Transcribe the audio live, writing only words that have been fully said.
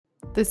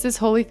This is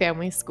Holy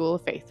Family School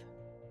of Faith.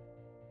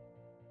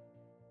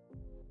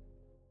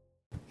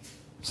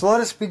 So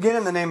let us begin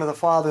in the name of the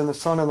Father, and the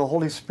Son, and the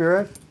Holy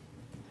Spirit.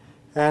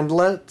 And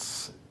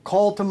let's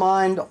call to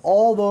mind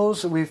all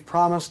those that we've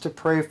promised to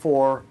pray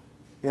for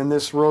in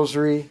this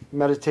rosary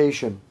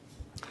meditation.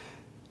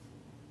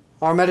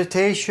 Our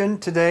meditation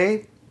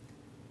today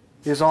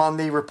is on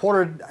the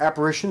reported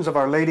apparitions of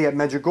Our Lady at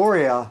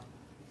Medjugorje.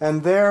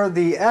 And there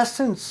the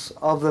essence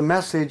of the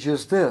message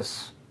is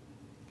this.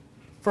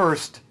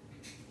 First,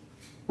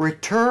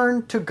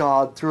 return to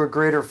God through a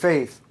greater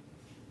faith.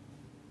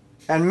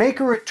 And make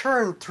a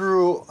return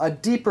through a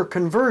deeper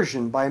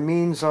conversion by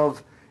means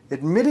of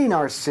admitting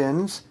our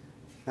sins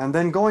and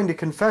then going to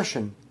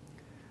confession.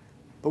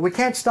 But we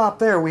can't stop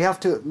there. We have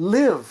to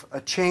live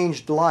a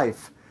changed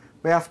life.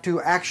 We have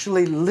to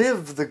actually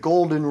live the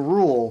golden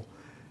rule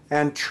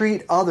and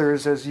treat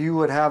others as you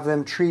would have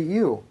them treat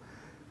you.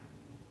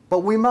 But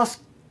we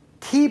must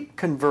keep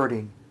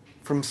converting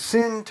from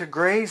sin to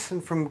grace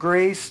and from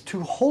grace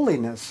to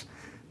holiness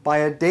by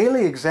a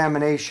daily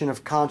examination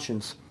of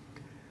conscience,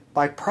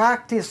 by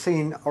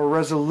practicing a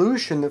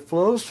resolution that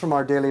flows from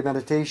our daily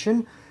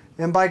meditation,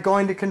 and by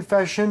going to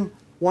confession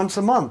once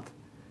a month.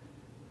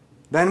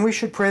 Then we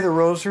should pray the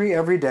rosary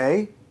every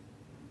day,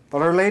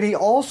 but Our Lady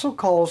also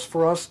calls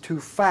for us to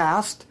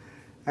fast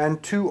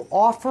and to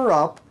offer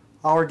up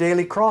our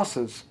daily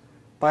crosses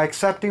by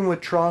accepting with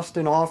trust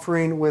and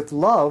offering with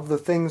love the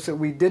things that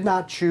we did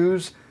not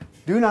choose,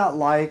 do not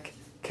like,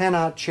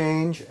 cannot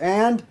change,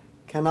 and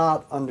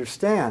cannot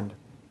understand.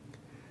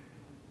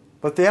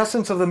 But the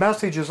essence of the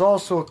message is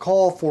also a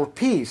call for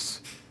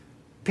peace.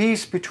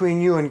 Peace between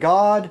you and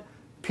God,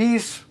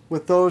 peace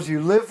with those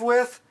you live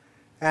with,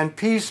 and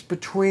peace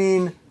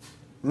between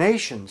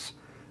nations.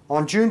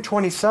 On June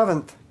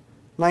 27th,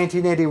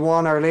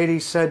 1981, Our Lady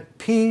said,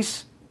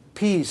 "Peace,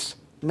 peace,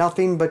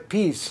 nothing but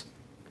peace."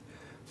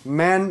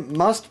 Men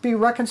must be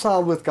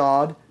reconciled with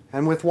God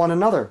and with one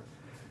another.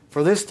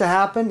 For this to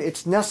happen,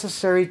 it's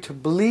necessary to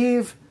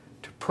believe,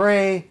 to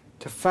pray,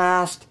 to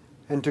fast,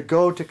 and to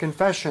go to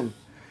confession.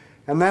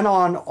 And then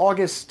on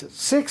August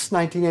 6,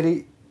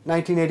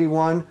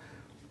 1981,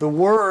 the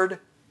word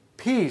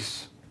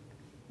peace,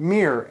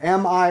 mir,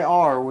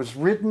 M-I-R, was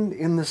written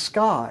in the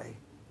sky,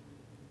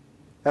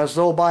 as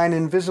though by an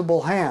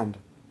invisible hand.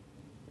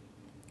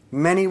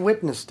 Many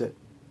witnessed it.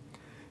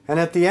 And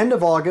at the end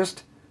of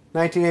August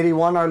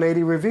 1981, Our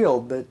Lady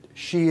revealed that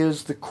she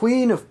is the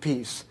Queen of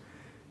Peace.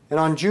 And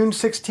on June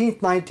 16,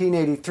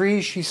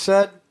 1983, she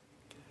said,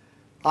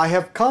 "I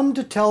have come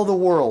to tell the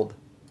world,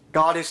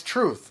 God is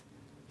truth.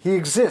 He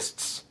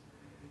exists.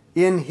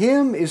 In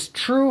Him is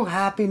true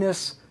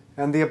happiness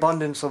and the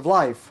abundance of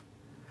life.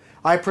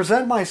 I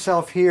present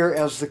myself here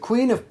as the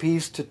Queen of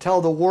Peace to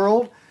tell the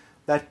world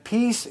that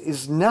peace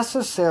is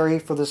necessary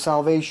for the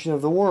salvation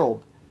of the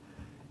world.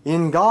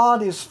 In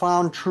God is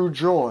found true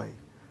joy,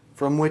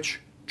 from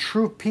which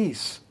true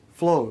peace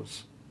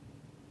flows."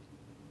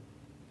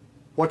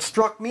 What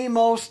struck me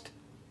most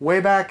way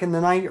back in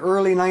the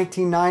early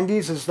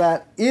 1990s is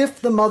that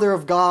if the Mother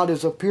of God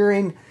is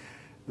appearing,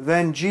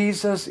 then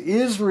Jesus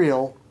is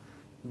real,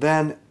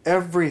 then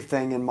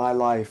everything in my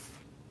life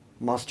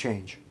must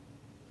change.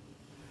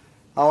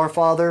 Our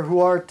Father, who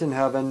art in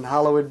heaven,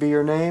 hallowed be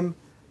your name.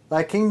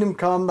 Thy kingdom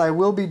come, thy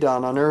will be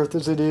done on earth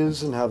as it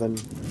is in heaven.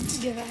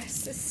 Give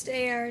us this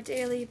day our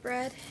daily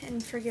bread,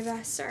 and forgive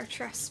us our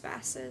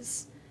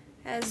trespasses,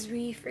 as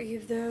we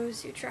forgive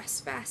those who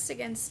trespass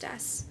against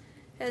us.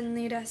 And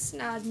lead us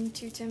not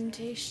into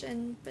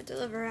temptation, but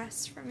deliver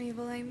us from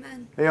evil.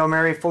 Amen. Hail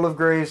Mary, full of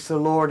grace, the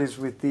Lord is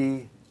with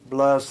thee.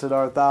 Blessed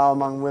art thou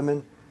among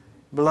women.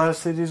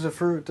 Blessed is the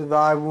fruit of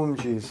thy womb,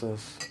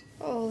 Jesus.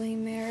 Holy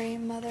Mary,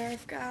 Mother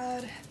of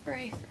God,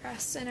 pray for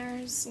us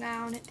sinners,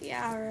 now and at the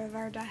hour of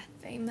our death.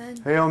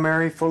 Amen. Hail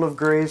Mary, full of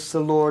grace,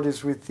 the Lord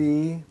is with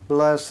thee.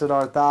 Blessed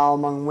art thou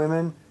among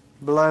women.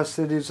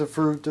 Blessed is the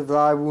fruit of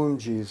thy womb,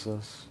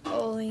 Jesus.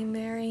 Holy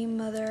Mary,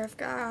 Mother of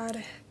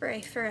God,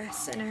 pray for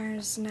us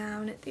sinners,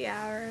 now and at the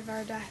hour of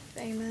our death.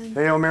 Amen.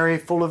 Hail Mary,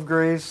 full of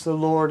grace, the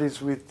Lord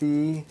is with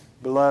thee.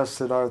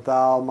 Blessed art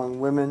thou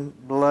among women.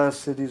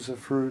 Blessed is the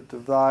fruit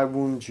of thy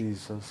womb,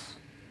 Jesus.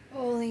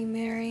 Holy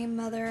Mary,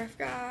 Mother of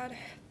God,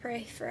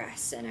 pray for us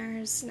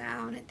sinners,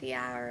 now and at the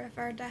hour of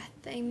our death.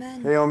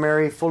 Amen. Hail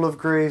Mary, full of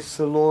grace,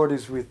 the Lord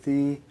is with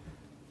thee.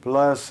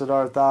 Blessed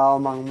art thou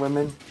among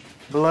women.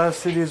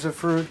 Blessed is the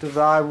fruit of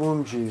thy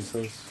womb,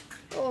 Jesus.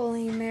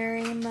 Holy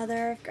Mary,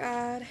 Mother of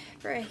God,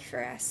 pray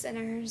for us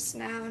sinners,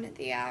 now and at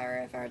the hour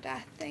of our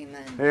death.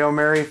 Amen. Hail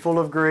Mary, full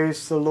of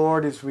grace, the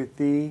Lord is with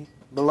thee.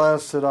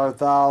 Blessed art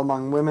thou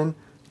among women.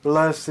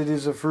 Blessed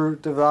is the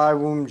fruit of thy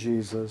womb,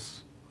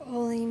 Jesus.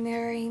 Holy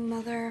Mary,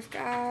 Mother of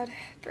God,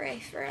 pray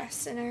for us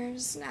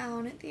sinners, now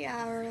and at the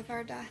hour of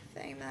our death.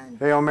 Amen.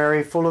 Hail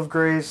Mary, full of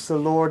grace, the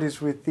Lord is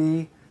with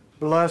thee.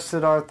 Blessed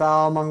art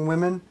thou among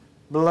women.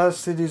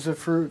 Blessed is the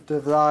fruit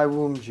of thy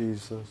womb,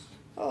 Jesus.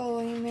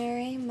 Holy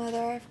Mary,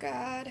 Mother of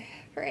God,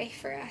 pray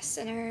for us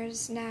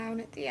sinners, now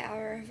and at the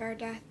hour of our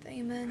death.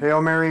 Amen.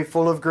 Hail Mary,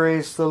 full of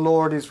grace, the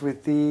Lord is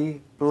with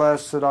thee.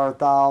 Blessed art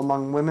thou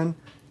among women.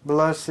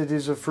 Blessed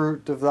is the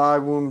fruit of thy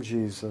womb,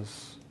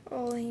 Jesus.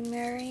 Holy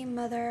Mary,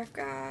 Mother of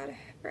God,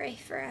 pray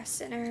for us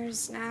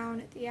sinners, now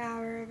and at the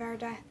hour of our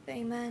death.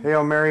 Amen.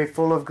 Hail Mary,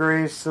 full of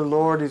grace, the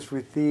Lord is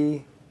with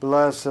thee.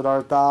 Blessed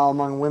art thou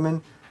among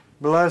women.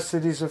 Blessed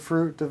is the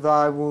fruit of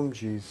thy womb,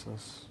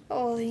 Jesus.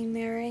 Holy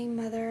Mary,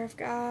 Mother of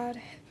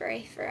God,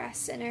 pray for us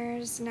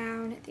sinners,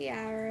 now and at the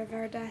hour of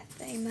our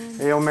death. Amen.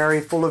 Hail Mary,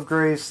 full of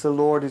grace, the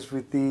Lord is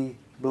with thee.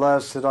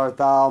 Blessed art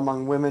thou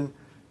among women.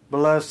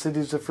 Blessed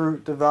is the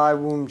fruit of thy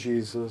womb,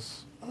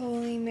 Jesus.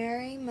 Holy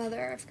Mary,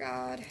 Mother of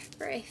God,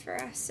 pray for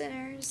us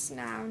sinners,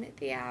 now and at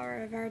the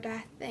hour of our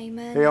death.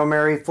 Amen. Hail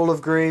Mary, full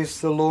of grace,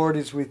 the Lord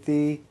is with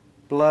thee.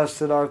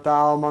 Blessed art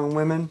thou among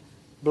women.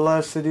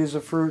 Blessed is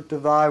the fruit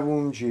of thy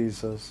womb,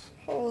 Jesus.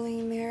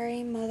 Holy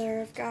Mary,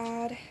 Mother of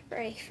God,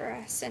 pray for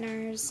us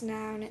sinners,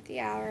 now and at the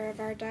hour of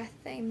our death.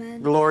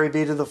 Amen. Glory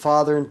be to the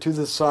Father, and to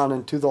the Son,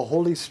 and to the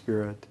Holy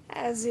Spirit.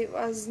 As it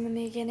was in the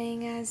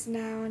beginning, as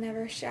now, and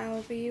ever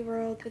shall be,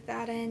 world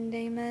without end.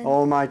 Amen.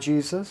 O my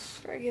Jesus,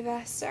 Forgive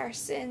us our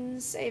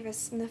sins, save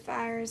us from the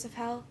fires of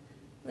hell.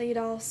 Lead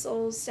all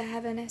souls to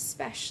heaven,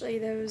 especially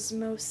those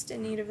most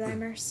in need of thy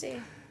mercy.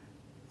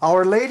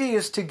 Our Lady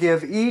is to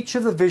give each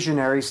of the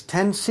visionaries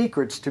 10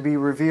 secrets to be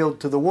revealed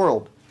to the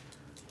world.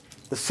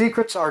 The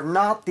secrets are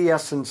not the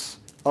essence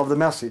of the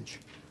message,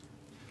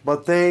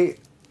 but they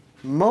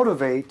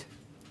motivate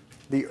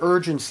the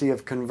urgency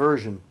of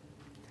conversion.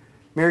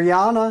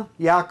 Mirjana,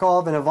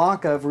 Yakov, and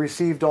Ivanka have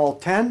received all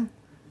 10.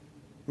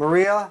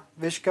 Maria,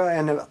 Vishka,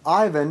 and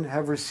Ivan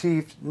have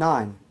received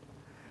 9.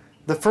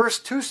 The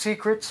first 2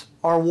 secrets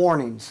are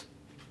warnings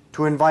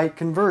to invite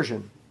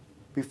conversion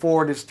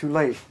before it is too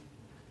late.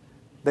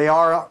 They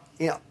are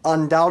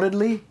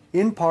undoubtedly,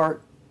 in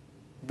part,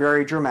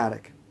 very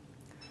dramatic.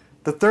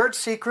 The third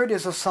secret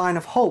is a sign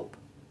of hope,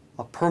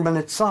 a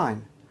permanent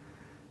sign.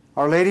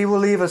 Our Lady will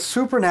leave a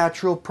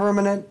supernatural,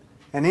 permanent,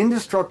 and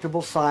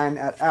indestructible sign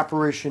at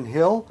Apparition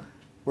Hill,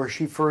 where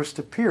she first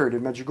appeared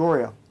in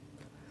Medjugorje.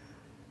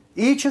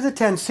 Each of the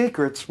 10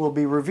 secrets will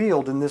be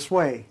revealed in this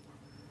way.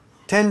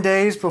 10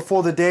 days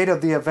before the date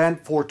of the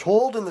event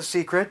foretold in the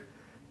secret,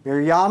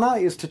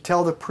 Mirjana is to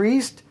tell the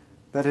priest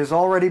that has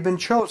already been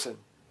chosen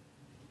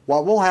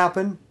what will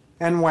happen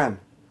and when.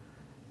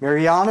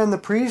 Mirjana and the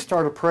priest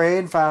are to pray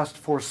and fast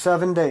for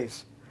 7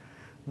 days.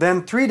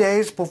 Then 3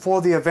 days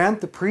before the event,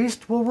 the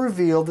priest will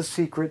reveal the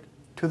secret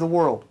to the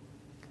world.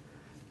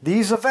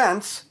 These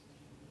events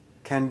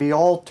can be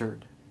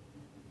altered.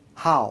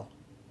 How?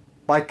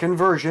 By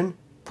conversion,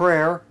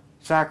 prayer,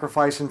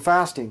 sacrifice, and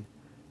fasting.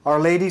 Our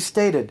Lady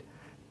stated,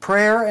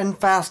 prayer and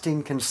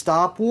fasting can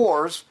stop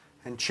wars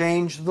and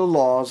change the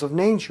laws of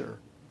nature.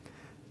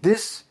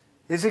 This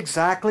is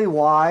exactly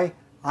why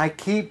I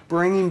keep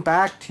bringing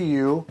back to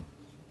you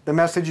the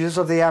messages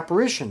of the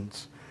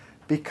apparitions,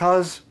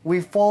 because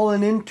we've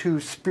fallen into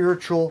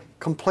spiritual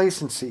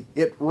complacency.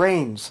 It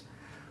rains.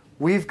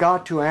 We've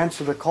got to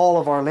answer the call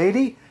of Our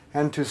Lady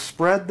and to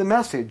spread the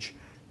message.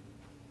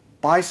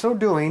 By so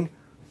doing,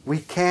 we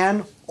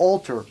can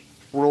alter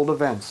world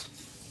events.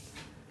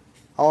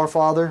 Our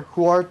Father,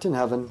 who art in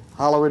heaven,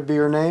 hallowed be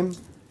your name.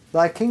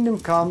 Thy kingdom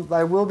come,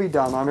 thy will be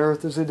done on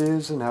earth as it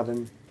is in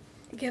heaven.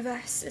 Give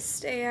us this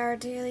day our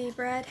daily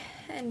bread,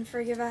 and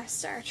forgive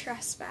us our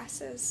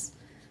trespasses,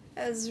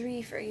 as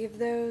we forgive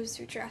those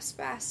who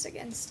trespass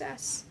against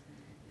us.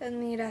 And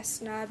lead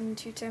us not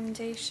into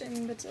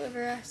temptation, but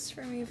deliver us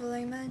from evil.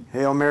 Amen.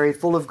 Hail Mary,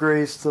 full of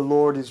grace, the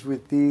Lord is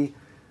with thee.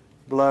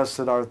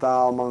 Blessed art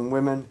thou among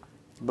women.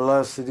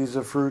 Blessed is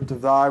the fruit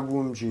of thy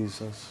womb,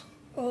 Jesus.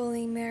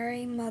 Holy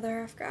Mary,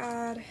 Mother of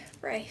God,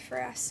 pray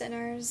for us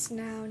sinners,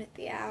 now and at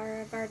the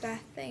hour of our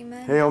death.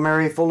 Amen. Hail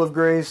Mary, full of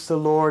grace, the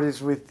Lord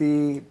is with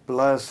thee.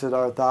 Blessed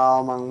art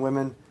thou among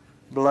women.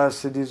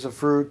 Blessed is the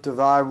fruit of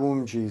thy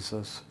womb,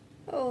 Jesus.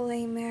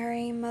 Holy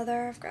Mary,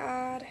 Mother of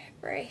God,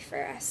 pray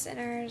for us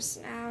sinners,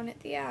 now and at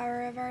the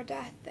hour of our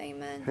death.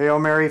 Amen. Hail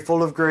Mary,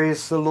 full of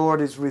grace, the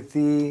Lord is with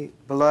thee.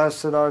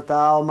 Blessed art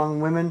thou among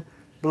women.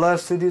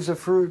 Blessed is the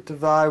fruit of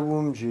thy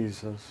womb,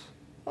 Jesus.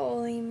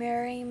 Holy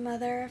Mary,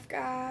 Mother of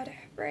God,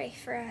 pray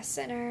for us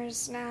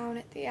sinners, now and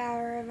at the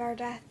hour of our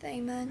death.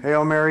 Amen.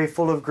 Hail Mary,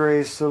 full of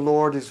grace, the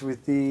Lord is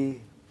with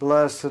thee.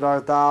 Blessed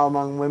art thou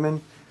among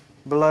women.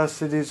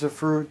 Blessed is the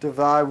fruit of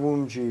thy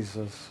womb,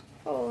 Jesus.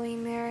 Holy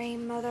Mary,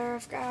 Mother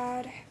of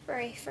God,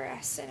 pray for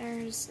us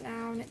sinners,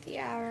 now and at the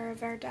hour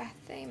of our death.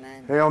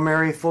 Amen. Hail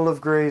Mary, full of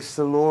grace,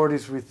 the Lord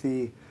is with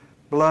thee.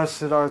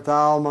 Blessed art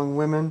thou among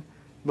women.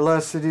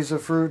 Blessed is the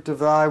fruit of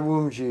thy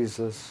womb,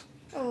 Jesus.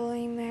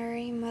 Holy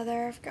Mary,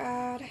 Mother of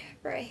God,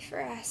 pray for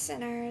us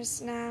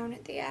sinners, now and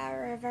at the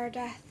hour of our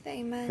death.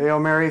 Amen. Hail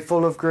Mary,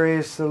 full of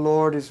grace, the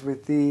Lord is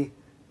with thee.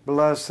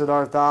 Blessed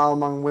art thou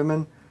among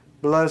women.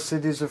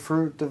 Blessed is the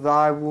fruit of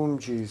thy womb,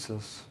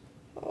 Jesus.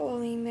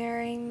 Holy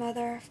Mary,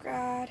 Mother of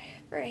God,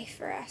 pray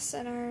for us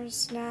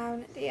sinners, now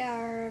and at the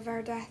hour of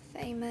our death.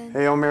 Amen.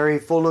 Hail Mary,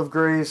 full of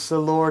grace, the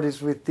Lord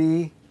is with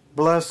thee.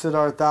 Blessed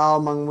art thou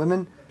among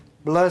women.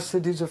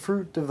 Blessed is the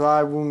fruit of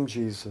thy womb,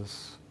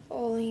 Jesus.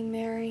 Holy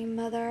Mary,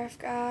 Mother of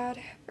God,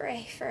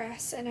 pray for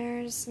us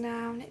sinners,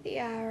 now and at the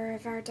hour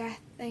of our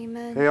death.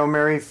 Amen. Hail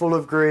Mary, full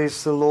of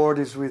grace, the Lord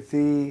is with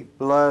thee.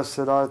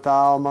 Blessed art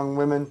thou among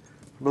women.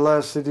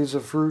 Blessed is the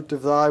fruit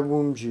of thy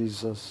womb,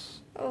 Jesus.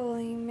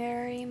 Holy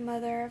Mary,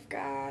 Mother of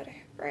God,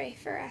 pray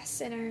for us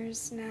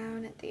sinners, now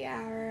and at the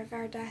hour of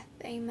our death.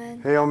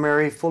 Amen. Hail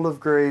Mary, full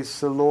of grace,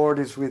 the Lord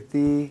is with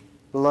thee.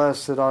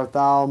 Blessed art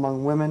thou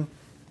among women.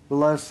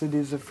 Blessed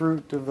is the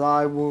fruit of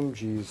thy womb,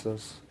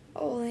 Jesus.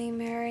 Holy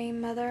Mary,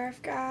 Mother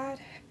of God,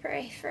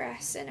 pray for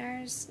us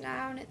sinners,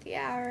 now and at the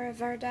hour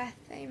of our death.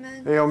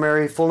 Amen. Hail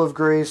Mary, full of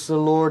grace, the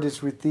Lord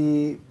is with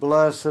thee.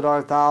 Blessed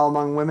art thou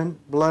among women.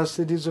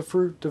 Blessed is the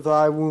fruit of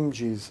thy womb,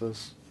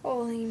 Jesus.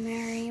 Holy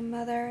Mary,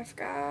 Mother of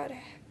God,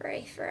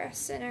 pray for us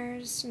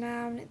sinners,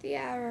 now and at the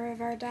hour of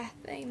our death.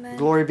 Amen.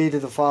 Glory be to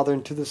the Father,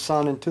 and to the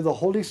Son, and to the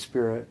Holy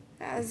Spirit.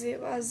 As it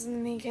was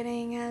in the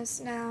beginning,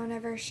 as now, and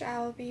ever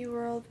shall be,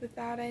 world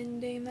without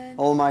end. Amen.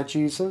 O my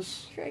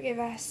Jesus, Forgive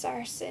us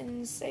our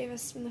sins, save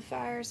us from the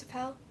fires of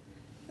hell.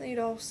 Lead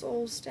all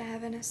souls to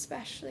heaven,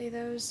 especially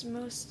those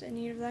most in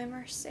need of thy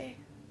mercy.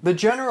 the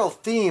general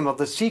theme of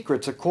the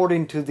secrets,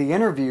 according to the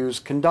interviews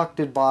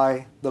conducted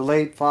by the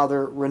late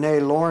Father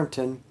René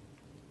Laurentin,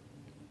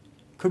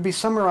 could be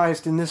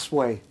summarized in this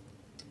way.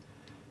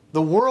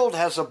 The world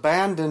has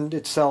abandoned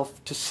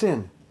itself to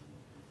sin.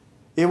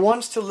 It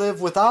wants to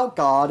live without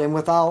God and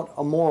without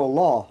a moral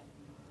law.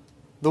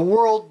 The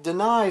world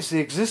denies the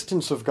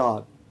existence of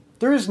God.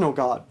 There is no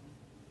God.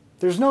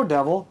 There's no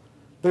devil.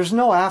 There's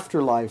no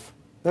afterlife.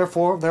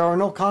 Therefore, there are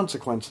no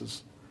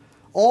consequences.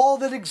 All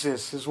that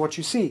exists is what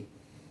you see.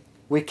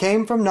 We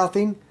came from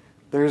nothing.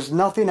 There is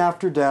nothing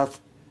after death.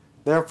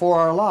 Therefore,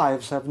 our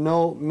lives have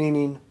no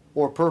meaning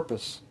or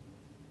purpose.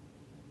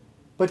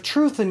 But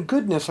truth and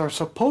goodness are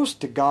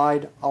supposed to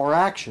guide our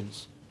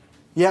actions.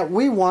 Yet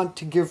we want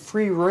to give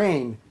free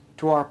rein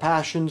to our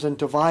passions and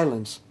to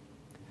violence.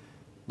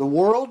 The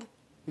world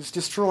is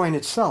destroying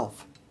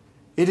itself.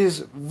 It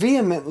is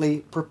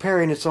vehemently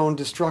preparing its own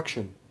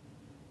destruction.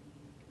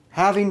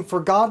 Having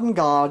forgotten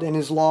God and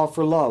His law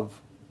for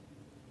love,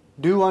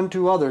 do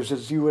unto others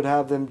as you would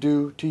have them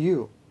do to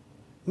you.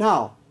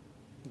 Now,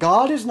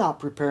 God is not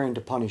preparing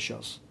to punish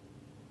us.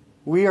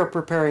 We are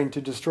preparing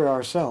to destroy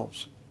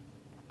ourselves.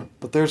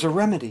 But there's a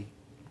remedy.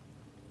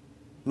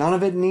 None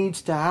of it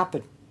needs to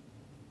happen.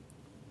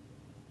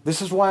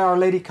 This is why Our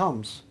Lady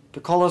comes, to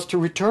call us to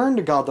return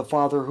to God the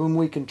Father, whom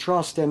we can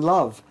trust and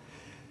love,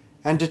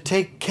 and to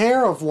take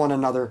care of one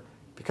another,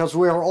 because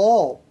we are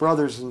all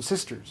brothers and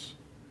sisters.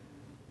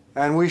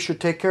 And we should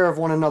take care of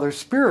one another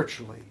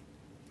spiritually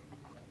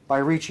by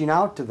reaching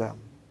out to them,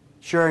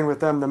 sharing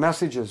with them the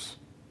messages,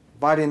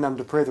 inviting them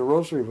to pray the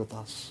rosary with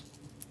us.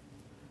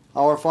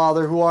 Our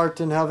Father, who art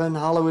in heaven,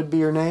 hallowed be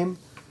your name.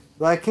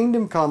 Thy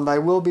kingdom come, thy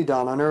will be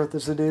done on earth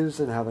as it is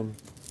in heaven.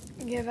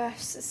 Give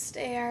us this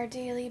day our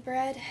daily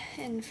bread,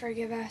 and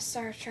forgive us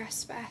our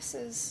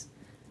trespasses,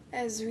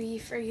 as we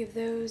forgive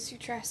those who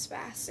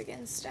trespass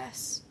against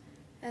us.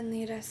 And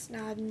lead us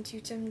not into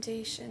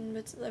temptation,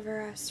 but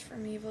deliver us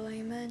from evil.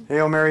 Amen.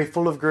 Hail Mary,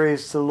 full of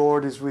grace, the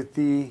Lord is with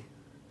thee.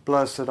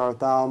 Blessed art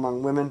thou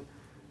among women.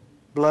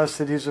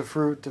 Blessed is the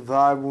fruit of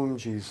thy womb,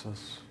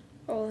 Jesus.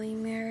 Holy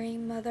Mary,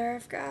 Mother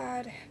of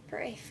God,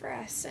 pray for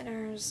us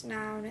sinners,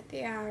 now and at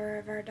the hour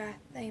of our death.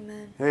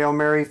 Amen. Hail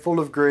Mary, full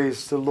of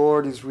grace, the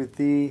Lord is with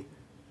thee.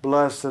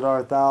 Blessed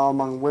art thou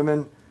among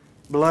women.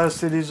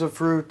 Blessed is the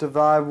fruit of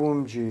thy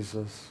womb,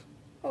 Jesus.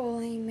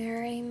 Holy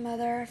Mary,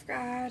 Mother of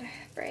God,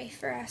 pray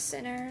for us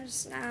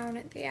sinners, now and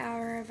at the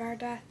hour of our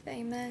death.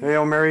 Amen.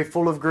 Hail Mary,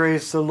 full of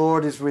grace, the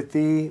Lord is with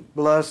thee.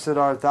 Blessed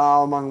art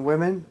thou among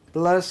women.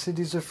 Blessed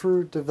is the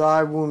fruit of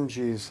thy womb,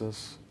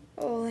 Jesus.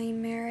 Holy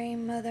Mary,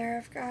 Mother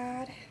of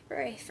God,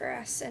 pray for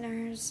us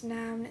sinners,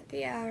 now and at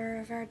the hour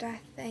of our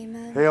death.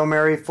 Amen. Hail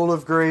Mary, full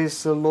of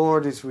grace, the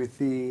Lord is with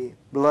thee.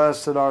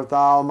 Blessed art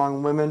thou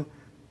among women.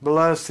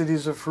 Blessed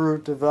is the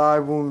fruit of thy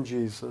womb,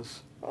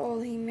 Jesus.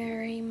 Holy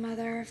Mary,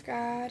 Mother of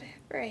God,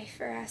 pray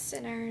for us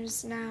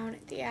sinners, now and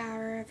at the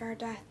hour of our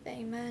death.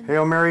 Amen.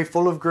 Hail Mary,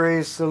 full of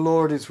grace, the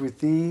Lord is with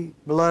thee.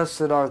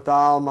 Blessed art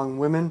thou among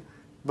women.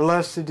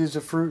 Blessed is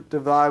the fruit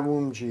of thy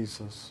womb,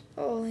 Jesus.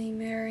 Holy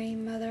Mary,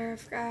 Mother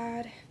of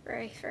God,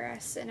 pray for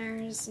us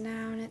sinners,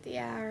 now and at the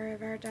hour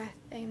of our death.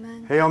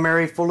 Amen. Hail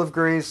Mary, full of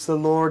grace, the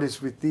Lord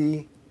is with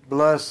thee.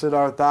 Blessed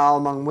art thou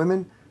among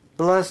women.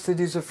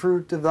 Blessed is the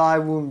fruit of thy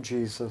womb,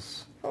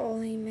 Jesus.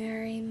 Holy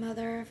Mary,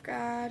 Mother of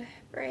God,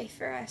 pray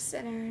for us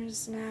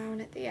sinners, now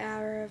and at the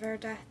hour of our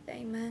death.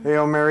 Amen.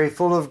 Hail Mary,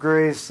 full of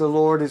grace, the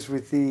Lord is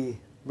with thee.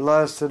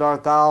 Blessed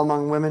art thou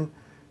among women.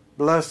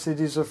 Blessed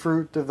is the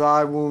fruit of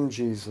thy womb,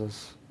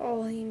 Jesus.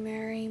 Holy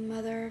Mary,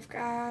 Mother of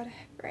God,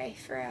 pray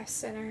for us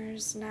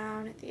sinners, now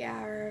and at the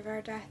hour of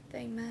our death.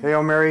 Amen.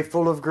 Hail Mary,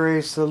 full of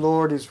grace, the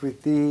Lord is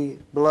with thee.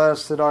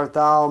 Blessed art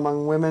thou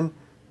among women.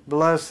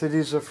 Blessed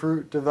is the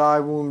fruit of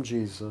thy womb,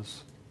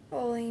 Jesus.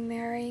 Holy Holy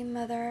Mary,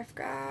 Mother of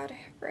God,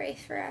 pray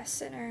for us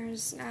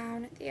sinners, now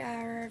and at the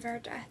hour of our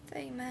death.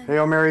 Amen.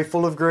 Hail Mary,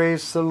 full of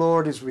grace, the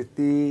Lord is with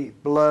thee.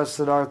 Blessed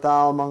art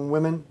thou among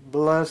women.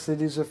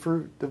 Blessed is the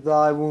fruit of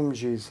thy womb,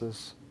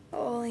 Jesus.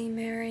 Holy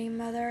Mary,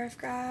 Mother of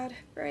God,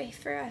 pray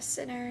for us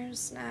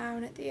sinners, now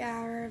and at the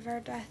hour of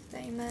our death.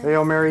 Amen.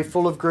 Hail Mary,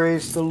 full of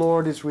grace, the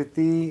Lord is with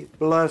thee.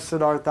 Blessed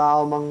art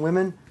thou among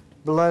women.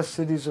 Blessed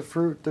is the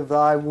fruit of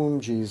thy womb,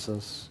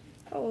 Jesus.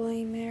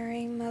 Holy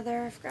Mary,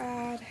 Mother of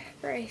God,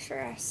 pray for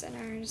us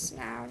sinners,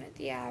 now and at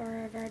the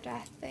hour of our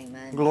death.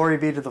 Amen. Glory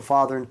be to the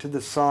Father, and to the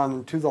Son,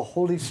 and to the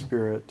Holy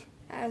Spirit.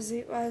 As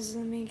it was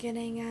in the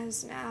beginning,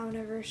 as now, and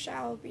ever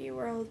shall be,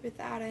 world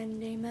without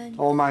end. Amen.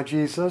 O my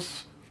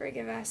Jesus,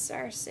 forgive us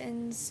our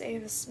sins,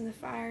 save us from the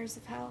fires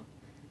of hell.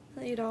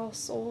 Lead all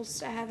souls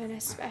to heaven,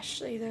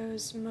 especially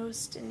those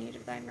most in need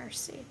of thy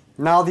mercy.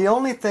 now the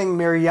only thing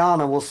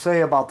Mariana will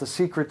say about the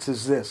secrets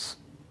is this.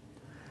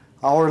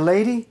 Our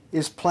Lady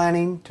is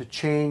planning to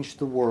change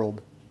the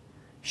world.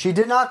 She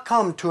did not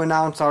come to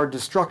announce our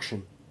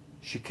destruction.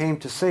 She came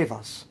to save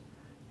us.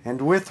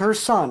 And with her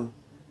Son,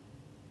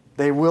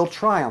 they will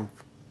triumph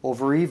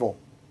over evil.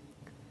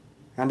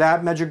 And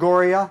at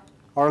Medjugorje,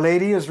 Our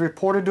Lady is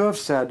reported to have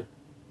said,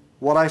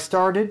 what I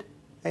started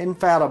in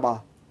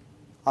Fatima,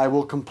 I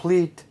will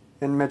complete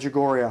in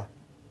Medjugorje.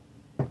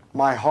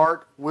 My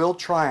heart will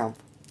triumph.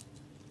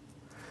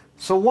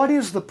 So what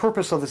is the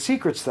purpose of the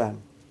secrets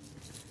then?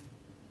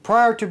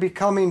 Prior to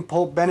becoming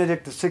Pope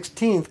Benedict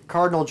XVI,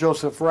 Cardinal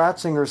Joseph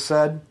Ratzinger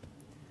said,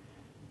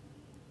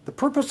 the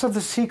purpose of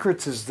the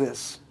secrets is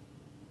this.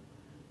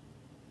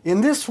 In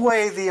this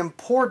way, the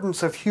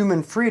importance of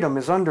human freedom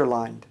is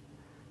underlined.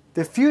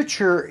 The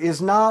future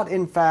is not,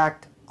 in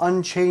fact,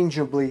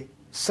 unchangeably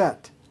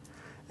set.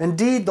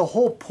 Indeed, the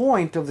whole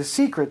point of the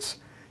secrets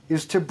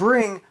is to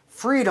bring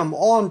freedom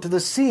onto the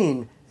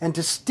scene and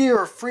to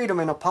steer freedom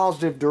in a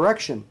positive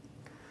direction.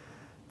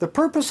 The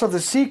purpose of the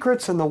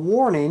secrets and the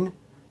warning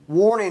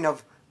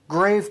of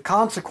grave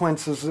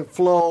consequences that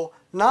flow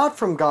not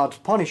from God's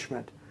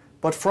punishment,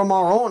 but from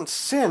our own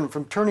sin,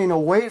 from turning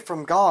away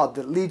from God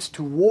that leads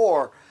to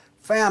war,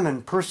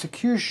 famine,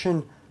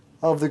 persecution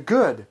of the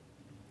good.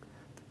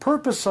 The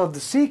purpose of the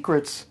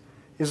secrets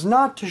is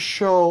not to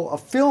show a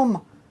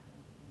film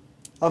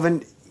of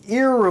an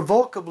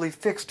irrevocably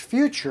fixed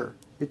future.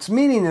 Its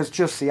meaning is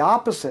just the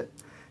opposite.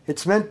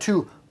 It's meant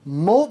to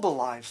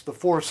mobilize the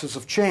forces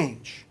of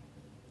change.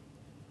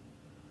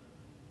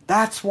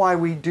 That's why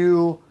we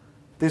do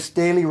this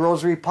daily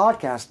Rosary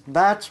podcast.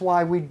 That's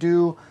why we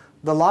do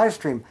the live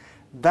stream.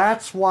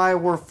 That's why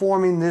we're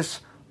forming this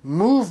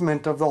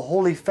movement of the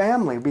Holy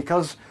Family,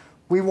 because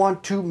we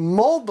want to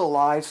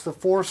mobilize the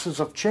forces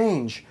of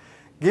change,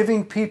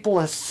 giving people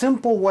a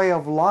simple way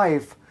of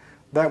life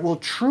that will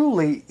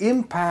truly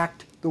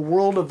impact the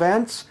world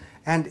events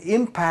and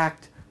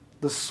impact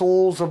the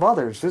souls of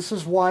others. This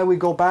is why we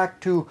go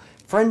back to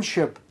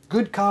friendship,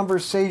 good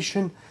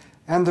conversation,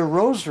 and the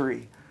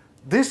Rosary.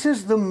 This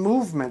is the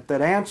movement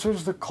that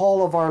answers the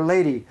call of Our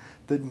Lady,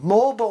 that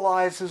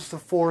mobilizes the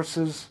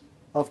forces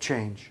of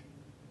change.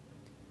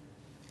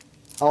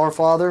 Our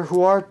Father,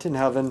 who art in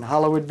heaven,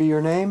 hallowed be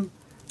your name.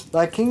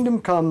 Thy kingdom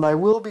come, thy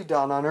will be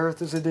done on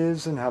earth as it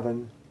is in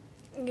heaven.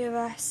 Give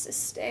us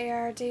this day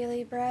our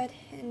daily bread,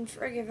 and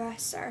forgive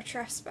us our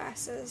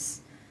trespasses,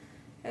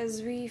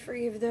 as we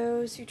forgive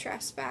those who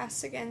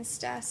trespass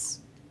against us.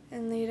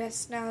 And lead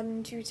us not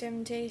into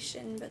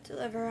temptation, but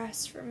deliver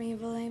us from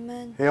evil.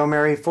 Amen. Hail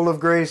Mary, full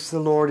of grace, the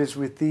Lord is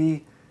with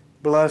thee.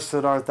 Blessed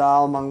art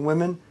thou among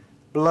women.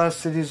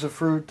 Blessed is the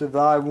fruit of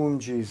thy womb,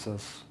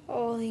 Jesus.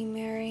 Holy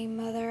Mary,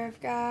 Mother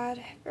of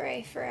God,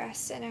 pray for us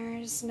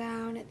sinners,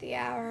 now and at the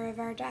hour of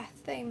our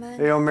death. Amen.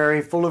 Hail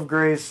Mary, full of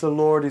grace, the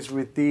Lord is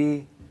with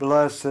thee.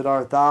 Blessed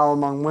art thou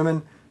among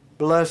women.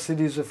 Blessed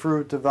is the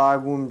fruit of thy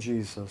womb,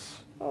 Jesus.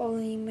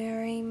 Holy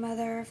Mary,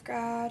 Mother of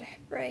God,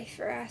 pray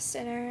for us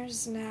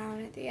sinners, now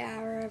and at the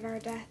hour of our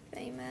death.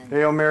 Amen.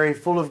 Hail Mary,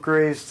 full of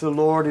grace, the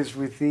Lord is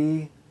with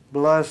thee.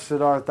 Blessed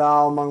art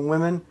thou among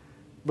women.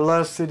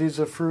 Blessed is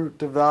the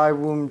fruit of thy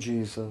womb,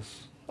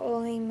 Jesus.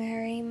 Holy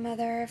Mary,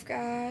 Mother of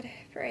God,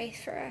 pray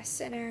for us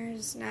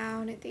sinners,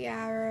 now and at the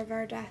hour of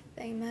our death.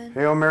 Amen.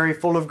 Hail Mary,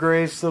 full of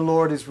grace, the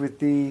Lord is with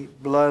thee.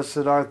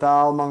 Blessed art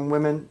thou among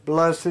women.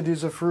 Blessed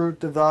is the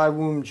fruit of thy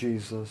womb,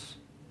 Jesus.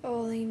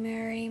 Holy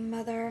Mary,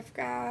 Mother of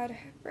God,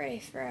 pray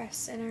for us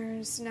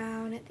sinners,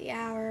 now and at the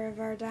hour of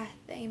our death.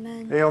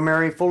 Amen. Hail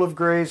Mary, full of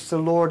grace, the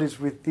Lord is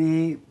with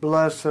thee.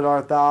 Blessed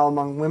art thou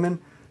among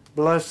women.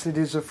 Blessed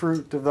is the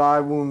fruit of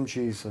thy womb,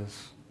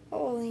 Jesus.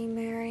 Holy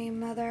Mary,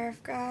 Mother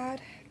of God,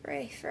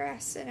 pray for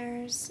us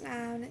sinners,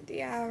 now and at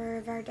the hour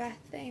of our death.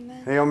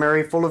 Amen. Hail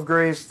Mary, full of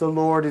grace, the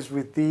Lord is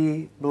with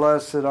thee.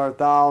 Blessed art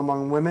thou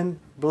among women.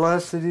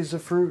 Blessed is the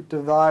fruit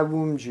of thy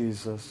womb,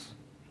 Jesus.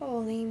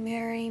 Holy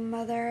Mary,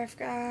 Mother of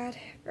God,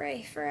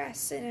 pray for us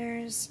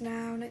sinners,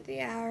 now and at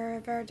the hour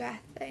of our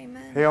death.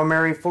 Amen. Hail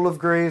Mary, full of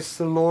grace,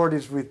 the Lord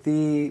is with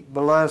thee.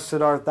 Blessed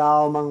art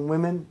thou among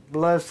women.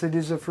 Blessed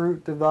is the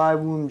fruit of thy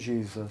womb,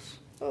 Jesus.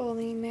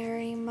 Holy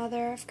Mary,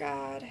 Mother of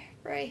God,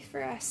 pray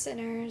for us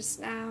sinners,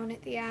 now and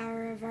at the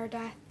hour of our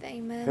death.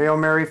 Amen. Hail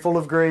Mary, full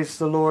of grace,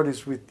 the Lord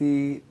is with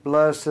thee.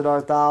 Blessed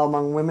art thou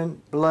among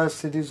women.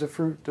 Blessed is the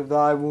fruit of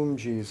thy womb,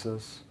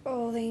 Jesus.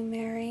 Holy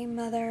Mary,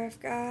 Mother of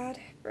God,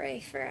 pray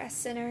for us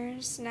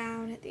sinners,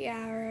 now and at the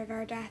hour of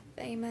our death.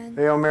 Amen.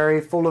 Hail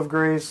Mary, full of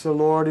grace, the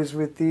Lord is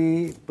with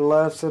thee.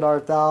 Blessed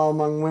art thou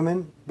among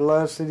women.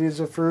 Blessed is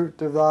the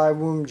fruit of thy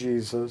womb,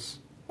 Jesus.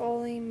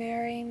 Holy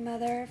Mary,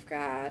 Mother of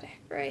God,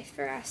 pray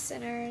for us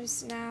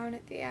sinners, now and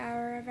at the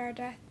hour of our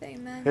death.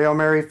 Amen. Hail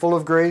Mary, full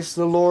of grace,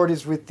 the Lord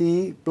is with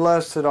thee.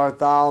 Blessed art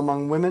thou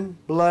among women.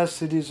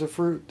 Blessed is the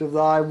fruit of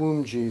thy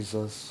womb,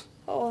 Jesus.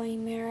 Holy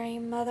Mary,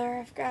 Mother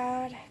of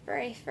God,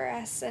 pray for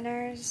us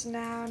sinners,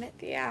 now and at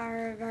the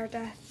hour of our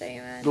death.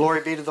 Amen.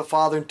 Glory be to the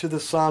Father, and to the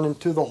Son, and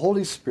to the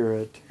Holy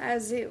Spirit.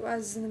 As it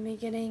was in the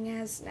beginning,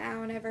 as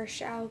now, and ever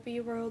shall be,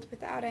 world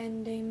without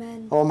end.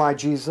 Amen. O my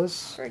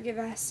Jesus, Forgive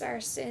us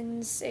our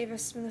sins, save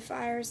us from the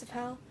fires of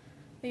hell.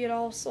 Lead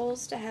all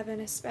souls to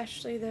heaven,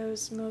 especially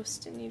those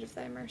most in need of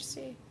thy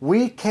mercy.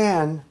 we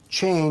can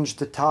change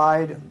the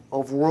tide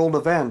of world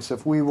events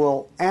if we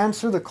will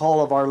answer the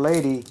call of Our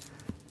Lady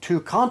to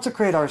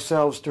consecrate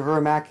ourselves to her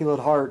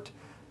Immaculate Heart,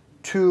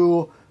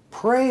 to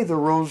pray the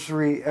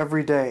Rosary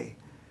every day,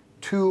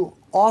 to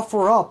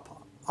offer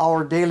up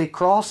our daily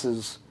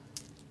crosses,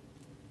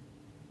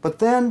 but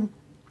then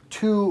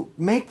to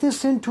make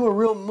this into a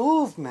real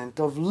movement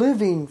of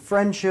living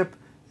friendship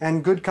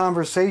and good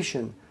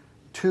conversation,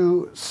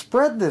 to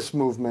spread this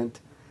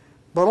movement,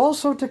 but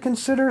also to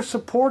consider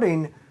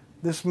supporting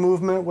this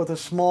movement with a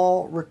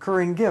small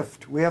recurring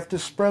gift. We have to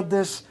spread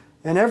this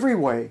in every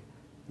way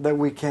that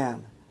we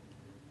can.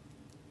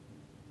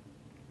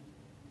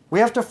 We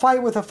have to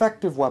fight with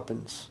effective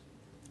weapons.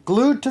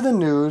 Glued to the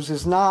news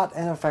is not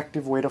an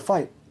effective way to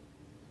fight.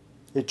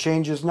 It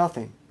changes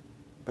nothing.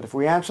 But if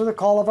we answer the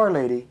call of Our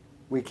Lady,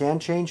 we can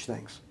change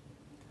things.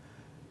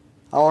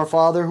 Our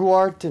Father who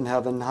art in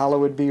heaven,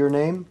 hallowed be your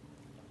name.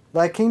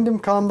 Thy kingdom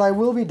come, thy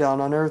will be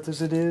done on earth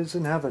as it is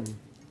in heaven.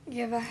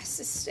 Give us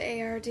this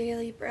day our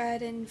daily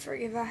bread, and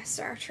forgive us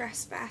our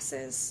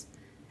trespasses,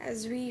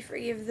 as we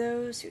forgive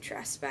those who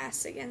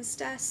trespass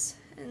against us.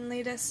 And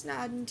lead us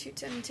not into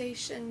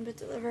temptation, but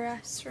deliver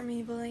us from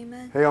evil.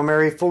 Amen. Hail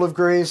Mary, full of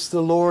grace,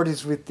 the Lord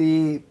is with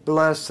thee.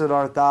 Blessed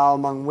art thou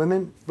among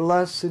women.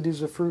 Blessed is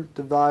the fruit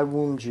of thy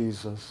womb,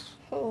 Jesus.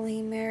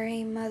 Holy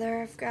Mary,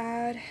 Mother of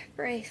God,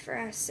 pray for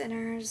us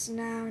sinners,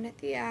 now and at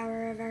the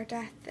hour of our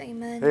death.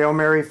 Amen. Hail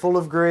Mary, full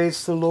of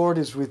grace, the Lord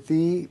is with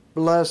thee.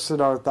 Blessed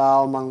art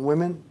thou among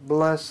women.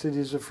 Blessed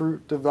is the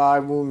fruit of thy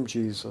womb,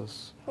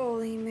 Jesus.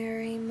 Holy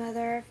Mary,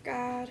 Mother of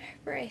God,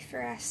 pray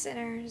for us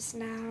sinners,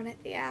 now and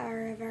at the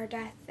hour of our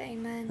death.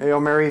 Amen.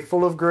 Hail Mary,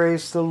 full of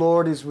grace, the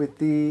Lord is with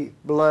thee.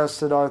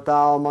 Blessed art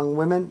thou among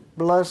women.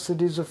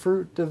 Blessed is the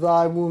fruit of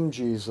thy womb,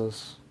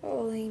 Jesus.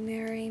 Holy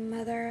Mary,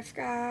 Mother of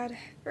God,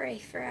 pray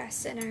for us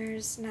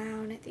sinners,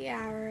 now and at the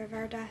hour of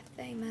our death.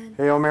 Amen.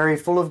 Hail Mary,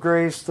 full of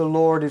grace, the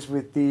Lord is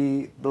with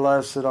thee.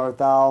 Blessed art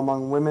thou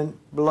among women.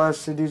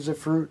 Blessed is the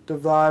fruit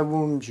of thy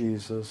womb,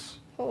 Jesus.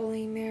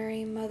 Holy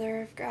Mary,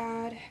 Mother of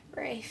God,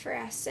 pray for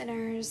us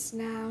sinners,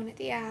 now and at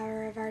the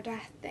hour of our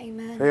death.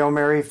 Amen. Hail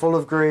Mary, full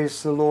of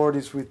grace, the Lord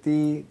is with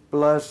thee.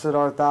 Blessed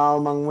art thou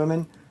among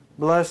women.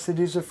 Blessed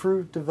is the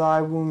fruit of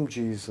thy womb,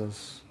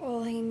 Jesus.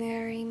 Holy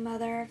Mary,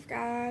 Mother of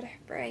God,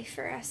 pray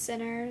for us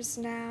sinners,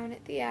 now and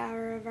at the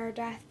hour of our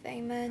death.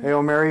 Amen.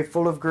 Hail Mary,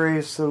 full of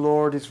grace, the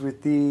Lord is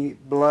with thee.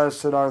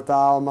 Blessed art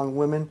thou among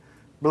women.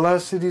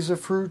 Blessed is the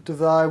fruit of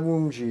thy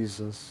womb,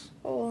 Jesus.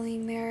 Holy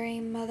Mary,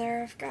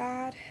 Mother of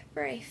God,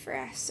 pray for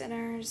us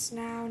sinners,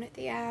 now and at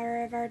the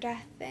hour of our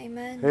death.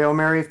 Amen. Hail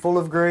Mary, full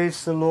of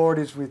grace, the Lord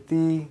is with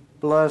thee.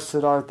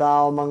 Blessed art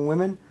thou among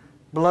women.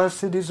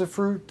 Blessed is the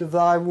fruit of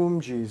thy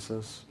womb,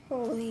 Jesus.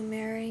 Holy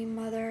Mary,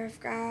 Mother of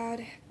God,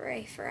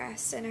 pray for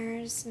us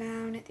sinners,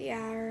 now and at the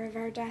hour of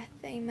our death.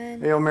 Amen.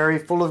 Hail Mary,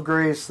 full of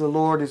grace, the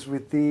Lord is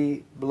with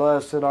thee.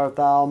 Blessed art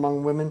thou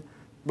among women.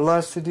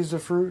 Blessed is the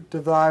fruit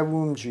of thy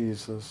womb,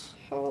 Jesus.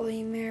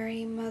 Holy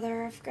Mary,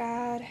 Mother of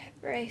God,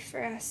 pray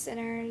for us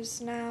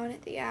sinners, now and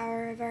at the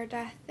hour of our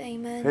death.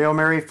 Amen. Hail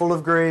Mary, full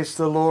of grace,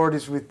 the Lord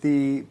is with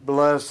thee.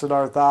 Blessed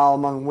art thou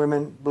among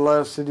women.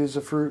 Blessed is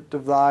the fruit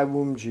of thy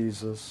womb,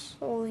 Jesus.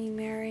 Holy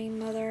Mary,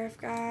 Mother of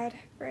God,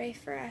 pray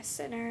for us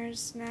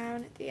sinners, now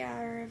and at the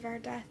hour of our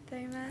death.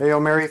 Amen. Hail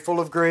Mary,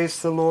 full of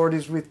grace, the Lord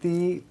is with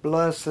thee.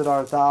 Blessed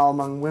art thou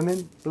among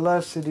women.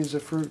 Blessed is the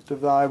fruit of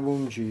thy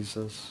womb,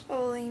 Jesus.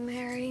 Holy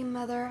Mary,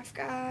 Mother of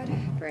God,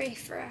 pray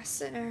for us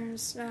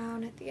sinners, now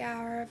and at the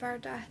hour of our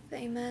death.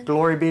 Amen.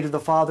 Glory be to the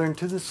Father, and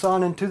to the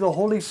Son, and to the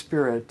Holy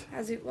Spirit.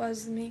 As it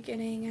was in the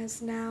beginning,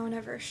 as now, and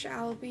ever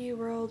shall be,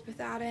 world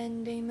without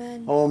end.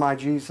 Amen. O my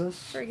Jesus,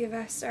 Forgive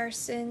us our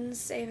sins,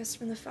 save us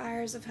from the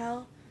fires of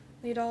hell.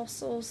 Lead all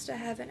souls to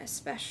heaven,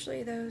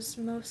 especially those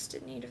most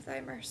in need of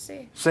thy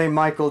mercy. Saint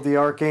Michael the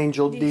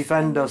Archangel,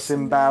 defend us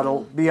in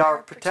battle. Be our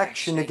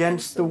protection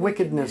against the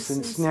wickedness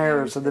and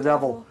snares of the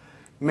devil.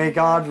 May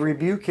God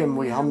rebuke him,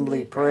 we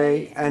humbly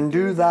pray. And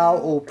do thou,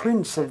 O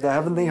Prince of the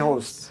heavenly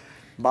host,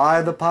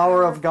 by the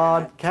power of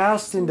God,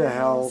 cast into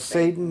hell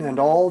Satan and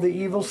all the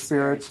evil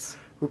spirits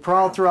who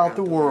prowl throughout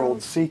the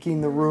world,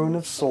 seeking the ruin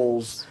of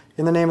souls.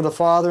 In the name of the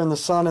Father, and the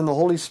Son, and the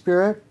Holy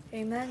Spirit.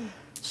 Amen.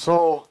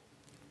 So,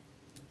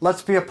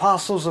 let's be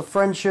apostles of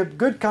friendship,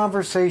 good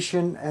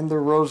conversation, and the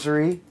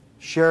rosary,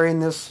 sharing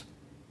this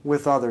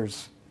with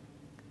others.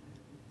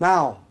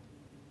 Now,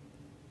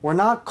 we're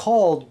not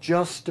called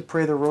just to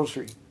pray the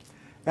rosary.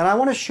 And I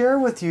want to share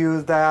with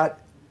you that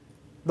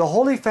the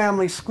Holy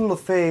Family School of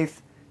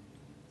Faith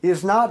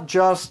is not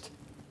just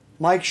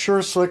Mike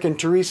Schurslick and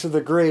Teresa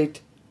the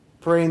Great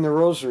praying the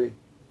rosary.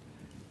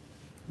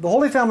 The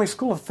Holy Family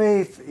School of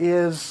Faith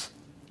is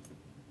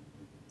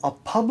a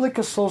public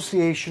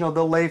association of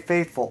the lay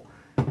faithful.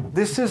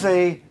 This is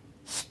a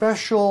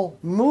special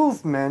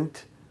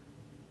movement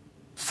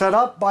set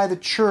up by the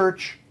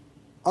church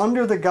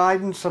under the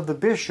guidance of the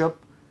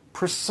bishop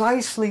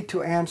precisely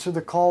to answer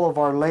the call of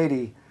Our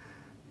Lady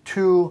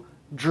to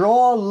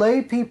draw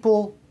lay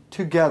people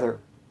together,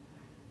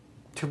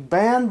 to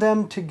band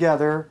them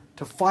together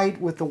to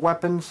fight with the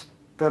weapons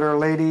that Our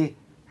Lady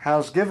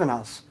has given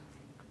us.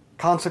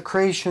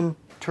 Consecration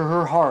to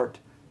her heart,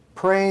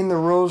 praying the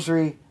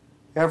rosary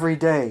every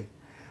day,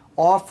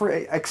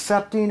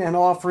 accepting and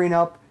offering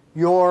up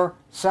your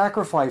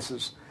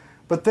sacrifices.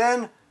 But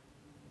then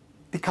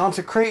the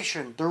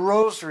consecration, the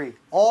rosary,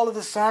 all of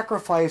the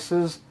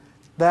sacrifices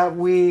that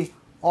we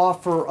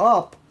offer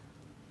up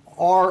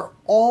are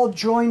all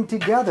joined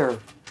together.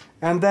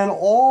 And then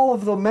all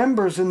of the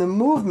members in the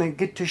movement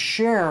get to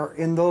share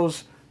in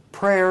those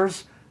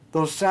prayers,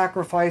 those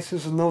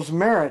sacrifices, and those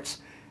merits.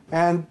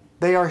 And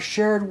they are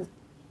shared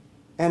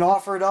and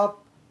offered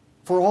up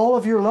for all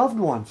of your loved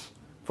ones,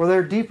 for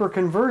their deeper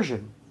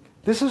conversion.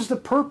 This is the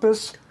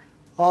purpose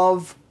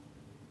of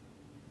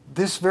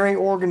this very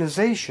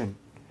organization.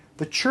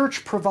 The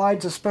church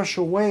provides a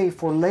special way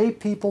for lay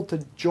people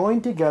to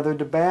join together,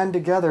 to band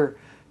together,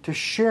 to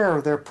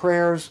share their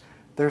prayers,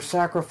 their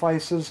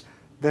sacrifices,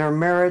 their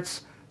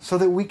merits, so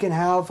that we can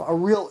have a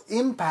real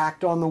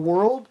impact on the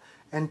world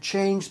and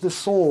change the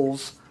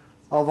souls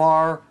of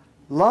our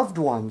loved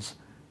ones.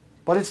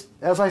 But it's,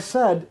 as I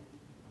said,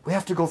 we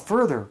have to go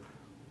further.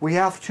 We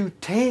have to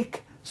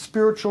take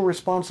spiritual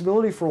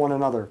responsibility for one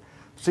another.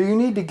 So you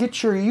need to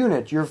get your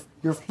unit, your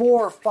 4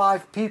 or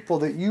 5 people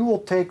that you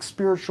will take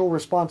spiritual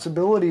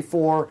responsibility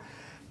for,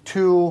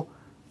 to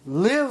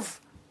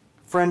live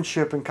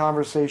friendship and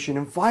conversation.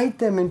 Invite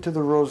them into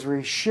the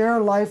rosary,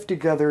 share life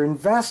together,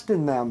 invest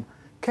in them,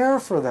 care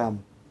for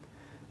them.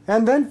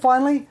 And then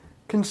finally,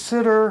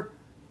 consider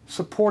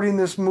supporting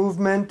this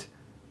movement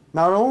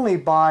not only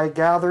by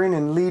gathering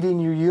and leading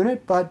your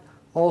unit, but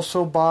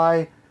also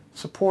by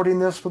supporting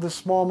this with a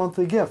small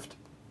monthly gift.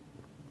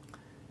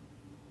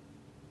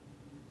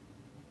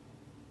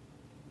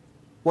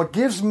 What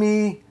gives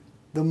me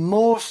the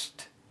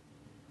most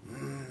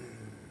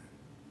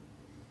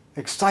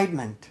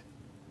excitement,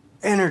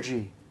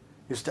 energy,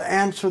 is to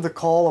answer the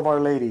call of Our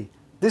Lady.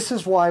 This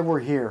is why we're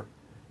here,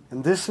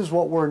 and this is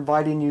what we're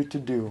inviting you to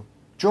do.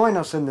 Join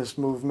us in this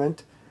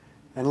movement,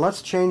 and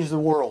let's change the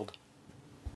world.